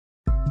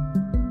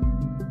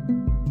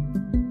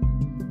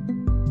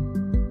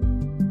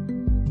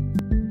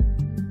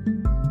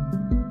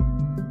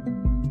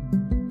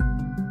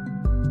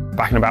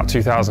Back in about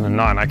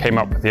 2009, I came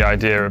up with the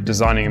idea of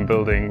designing and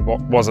building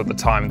what was at the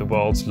time the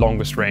world's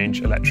longest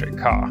range electric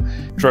car.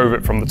 Drove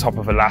it from the top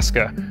of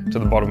Alaska to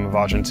the bottom of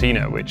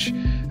Argentina, which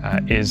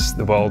is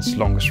the world's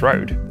longest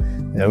road.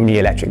 The only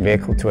electric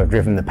vehicle to have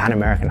driven the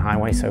Pan-American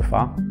highway so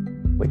far,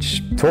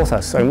 which taught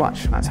us so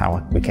much. That's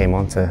how we came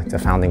on to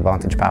founding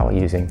Vantage Power,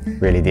 using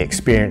really the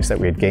experience that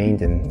we had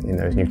gained in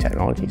those new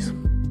technologies.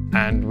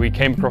 And we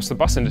came across the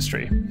bus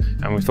industry,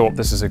 and we thought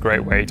this is a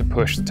great way to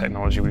push the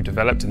technology we've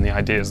developed and the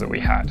ideas that we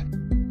had.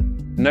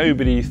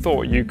 Nobody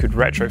thought you could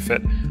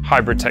retrofit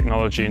hybrid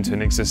technology into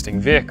an existing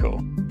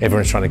vehicle.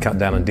 Everyone's trying to cut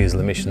down on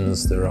diesel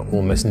emissions. There are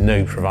almost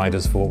no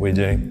providers for what we're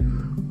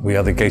doing. We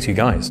are the go-to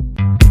guys.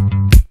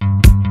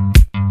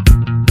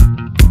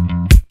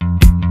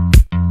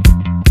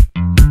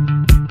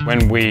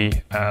 When we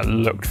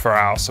looked for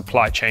our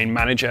supply chain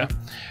manager,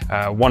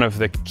 one of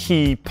the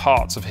key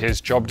parts of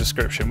his job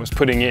description was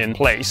putting in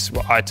place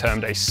what I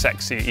termed a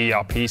sexy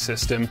ERP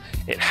system.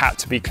 It had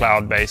to be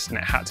cloud-based, and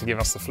it had to give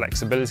us the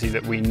flexibility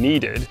that we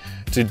needed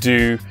to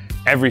do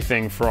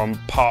everything from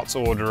parts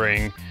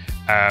ordering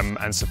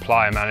and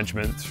supplier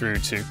management through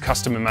to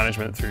customer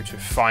management through to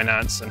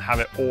finance, and have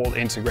it all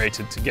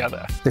integrated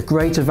together. The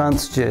great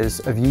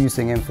advantages of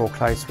using Infor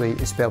CloudSuite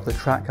is to be able to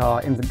track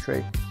our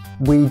inventory.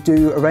 We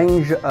do a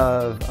range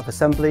of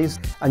assemblies,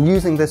 and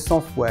using this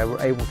software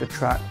we're able to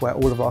track where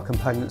all of our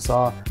components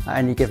are at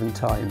any given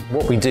time.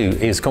 What we do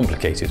is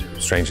complicated,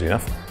 strangely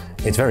enough.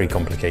 It's very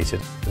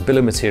complicated. The bill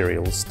of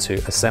materials to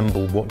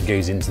assemble what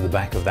goes into the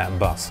back of that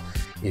bus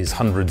is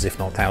hundreds, if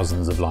not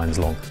thousands, of lines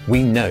long.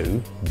 We know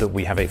that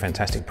we have a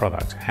fantastic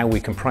product. How we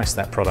can price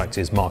that product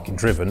is market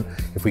driven.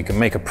 If we can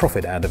make a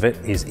profit out of it,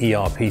 is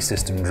ERP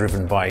system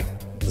driven by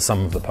the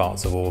sum of the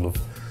parts of all of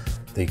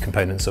the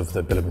components of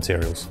the bill of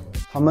materials.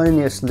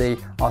 Harmoniously,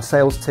 our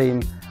sales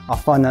team, our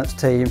finance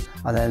team,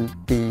 and then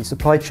the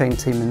supply chain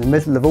team in the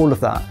middle of all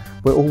of that,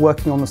 we're all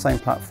working on the same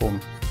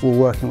platform. We're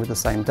working with the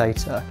same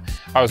data.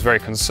 I was very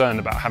concerned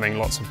about having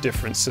lots of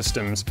different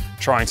systems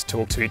trying to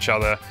talk to each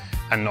other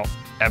and not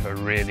ever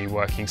really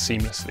working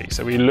seamlessly.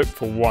 So we looked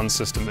for one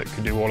system that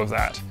could do all of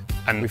that,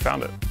 and we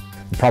found it.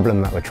 The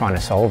problem that we're trying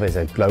to solve is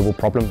a global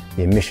problem.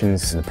 The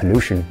emissions and the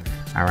pollution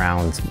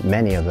around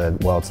many of the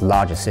world's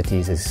largest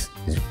cities is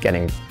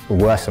getting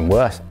worse and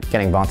worse.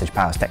 Getting Vantage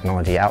Power's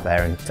technology out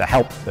there and to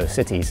help those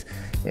cities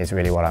is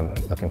really what I'm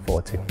looking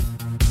forward to.